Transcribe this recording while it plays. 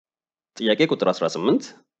ጥያቄ ቁጥር 18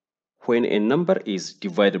 when a number is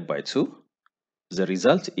divided by 2 the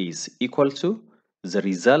result is equal to the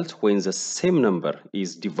result when the same number is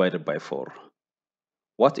divided by 4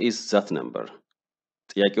 what is that number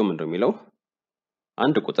ጥያቄው ምንድነው የሚለው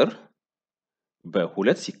አንድ ቁጥር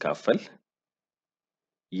በሁለት ሲካፈል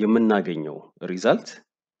የምናገኘው ሪዛልት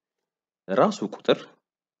ራሱ ቁጥር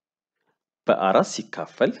በአራት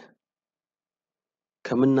ሲካፈል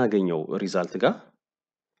ከምናገኘው ሪዛልት ጋር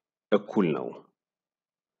እኩል ነው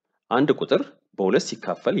አንድ ቁጥር በሁለት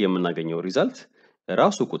ሲካፈል የምናገኘው ሪዛልት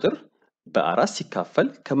ራሱ ቁጥር በአራት ሲካፈል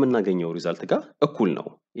ከምናገኘው ሪዛልት ጋር እኩል ነው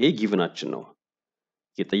ይሄ ጊቭናችን ነው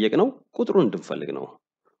የጠየቅነው ቁጥሩን እንድንፈልግ ነው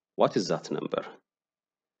what is that number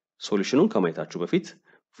ሶሉሽኑን ከማየታችሁ በፊት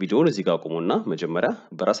ቪዲዮውን እዚህ ጋር አቁሙና መጀመሪያ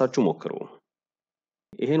በራሳችሁ ሞክሩ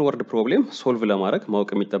ይሄን ወርድ ፕሮብሌም ሶልቭ ለማድረግ ማወቅ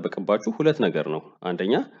የሚጠበቅባችሁ ሁለት ነገር ነው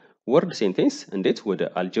አንደኛ ወርድ ሴንቴንስ እንዴት ወደ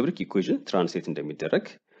አልጀብሪክ ኢኩዌሽን ትራንስሌት እንደሚደረግ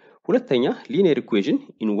ሁለተኛ ሊኒየር ኢኩዌሽን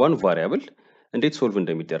ኢን ዋን ቫሪያብል እንዴት ሶልቭ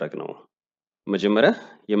እንደሚደረግ ነው መጀመሪያ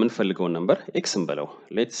የምንፈልገው ነምበር x እንበለው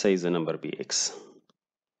let's say the number be x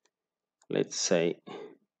let's say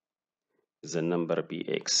the number be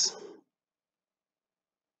x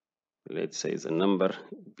let's say the number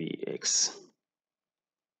be x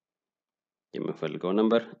የምንፈልገው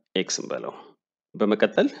ነምበር x እንበለው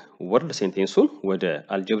በመቀጠል ወርድ ሴንቴንሱን ወደ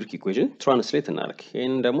አልጀብሪክ ኢኩዌሽን ትራንስሌት እናደርግ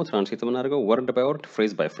ይሄን ደግሞ ትራንስሌት የምናደርገው ወርድ ባይ ወርድ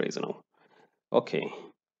ፍሬዝ ባይ ፍሬዝ ነው ኦኬ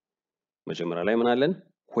መጀመሪያ ላይ ምን አለን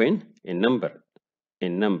when a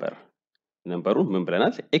number ነምበሩን ምን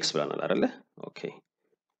ብለናል x ብለናል አይደለ ኦኬ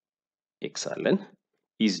x አለን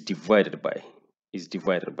is divided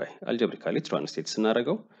by አልጀብሪካሊ ትራንስሌት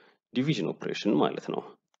ስናደርገው ዲቪዥን ኦፕሬሽን ማለት ነው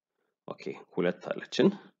ኦኬ ሁለት አለችን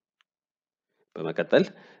በመቀጠል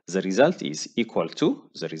the result is equal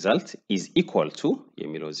to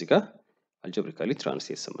የሚለው እዚህ ጋር አልጀብሪካሊ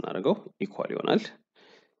ትራንስሌት ስናደርገው ኢኳል ይሆናል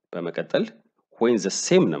በመቀጠል when the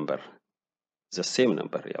same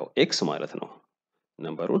number ያው x ማለት ነው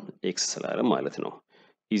ነምበሩን x ስላለ ማለት ነው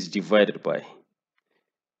is divided by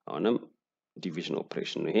አሁንም ዲቪዥን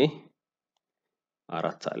ኦፕሬሽን ነው ይሄ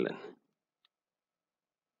አራት አለን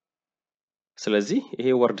ስለዚህ ይሄ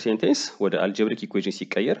ወርድ ሴንቴንስ ወደ አልጀብሪክ ኢኩዌሽን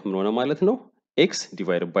ሲቀየር ምን ሆነ ማለት ነው x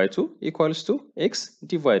divided by 2 equals to x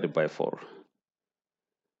divided by 4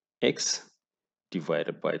 x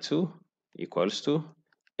divided by 2 equals to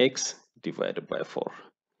x divided by 4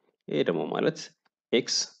 ይሄ ደግሞ ማለት x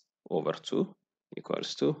over 2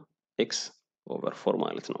 equals to x over 4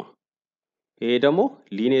 ማለት ነው ይሄ ደግሞ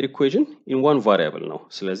ሊኒየር ኢኩዌሽን in one variable ነው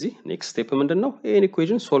ስለዚህ next step ምንድነው ይሄን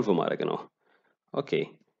ኢኩዌሽን ሶልቭ ማድረግ ነው ኦኬ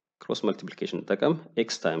cross multiplication ተጠቀም x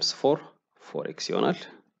times 4 4x ይሆናል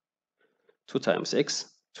 2 times x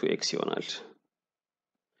 2x ይሆናል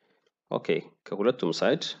ኦኬ ከሁለቱም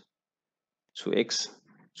ሳይድ 2x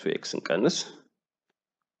እንቀንስ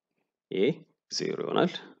ይሄ 0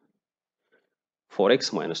 ይሆናል 4x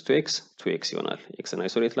minus 2x ይሆናል x እና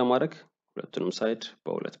አይሶሌት ለማድረግ ሁለቱንም ሳይድ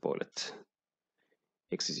በሁለት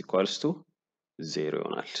x is equals to 0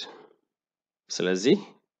 ይሆናል ስለዚህ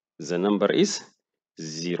the number is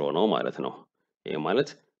 0 ነው ማለት ነው ይሄ ማለት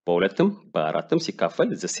በሁለትም በአራትም ሲካፈል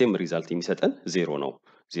the same result የሚሰጠን 0 ነው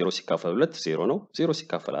 0 ሲካፈል 2 0 ነው 0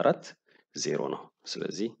 ሲካፈል 4 0 ነው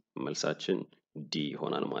ስለዚህ መልሳችን ዲ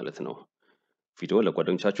ይሆናል ማለት ነው ቪዲዮ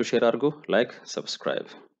ለጓደኞቻችሁ ሼር አድርጉ ላይክ ሰብስክራይብ